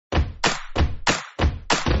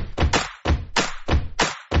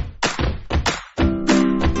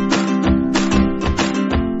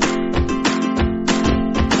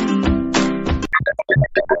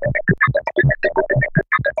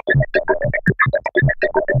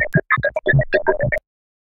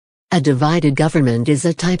A divided government is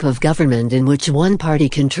a type of government in which one party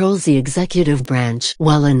controls the executive branch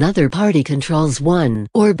while another party controls one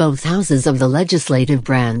or both houses of the legislative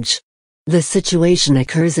branch. The situation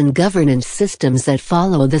occurs in governance systems that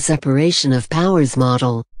follow the separation of powers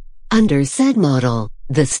model. Under said model,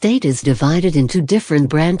 the state is divided into different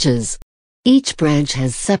branches. Each branch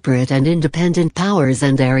has separate and independent powers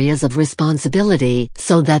and areas of responsibility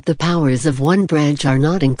so that the powers of one branch are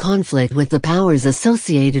not in conflict with the powers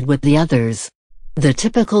associated with the others. The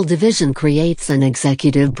typical division creates an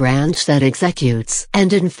executive branch that executes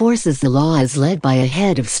and enforces the law as led by a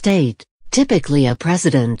head of state, typically a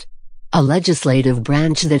president. A legislative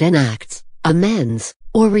branch that enacts, amends,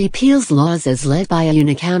 or repeals laws as led by a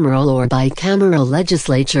unicameral or bicameral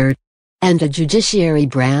legislature. And a judiciary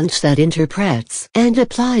branch that interprets and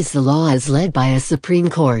applies the law as led by a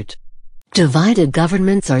Supreme Court. Divided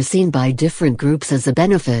governments are seen by different groups as a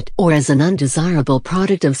benefit or as an undesirable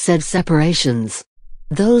product of said separations.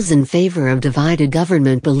 Those in favor of divided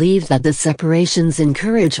government believe that the separations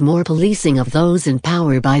encourage more policing of those in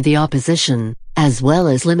power by the opposition, as well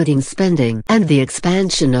as limiting spending and the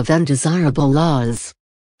expansion of undesirable laws.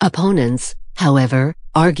 Opponents, however,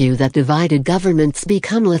 argue that divided governments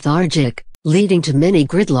become lethargic, leading to many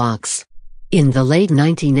gridlocks. In the late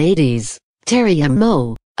 1980s, Terry M.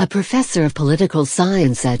 Moe, a professor of political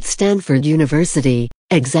science at Stanford University,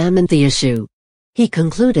 examined the issue. He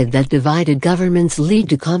concluded that divided governments lead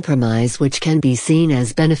to compromise which can be seen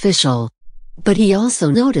as beneficial. But he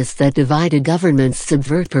also noticed that divided governments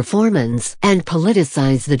subvert performance and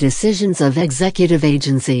politicize the decisions of executive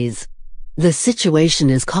agencies. The situation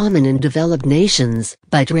is common in developed nations,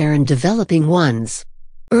 but rare in developing ones.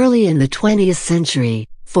 Early in the 20th century,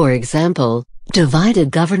 for example, divided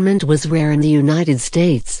government was rare in the United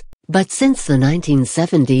States, but since the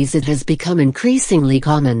 1970s it has become increasingly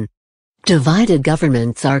common. Divided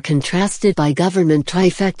governments are contrasted by government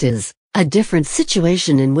trifectas, a different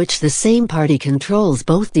situation in which the same party controls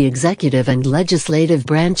both the executive and legislative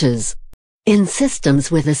branches. In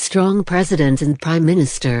systems with a strong president and prime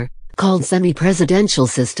minister, called semi-presidential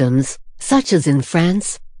systems, such as in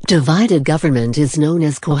France, divided government is known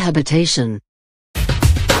as cohabitation.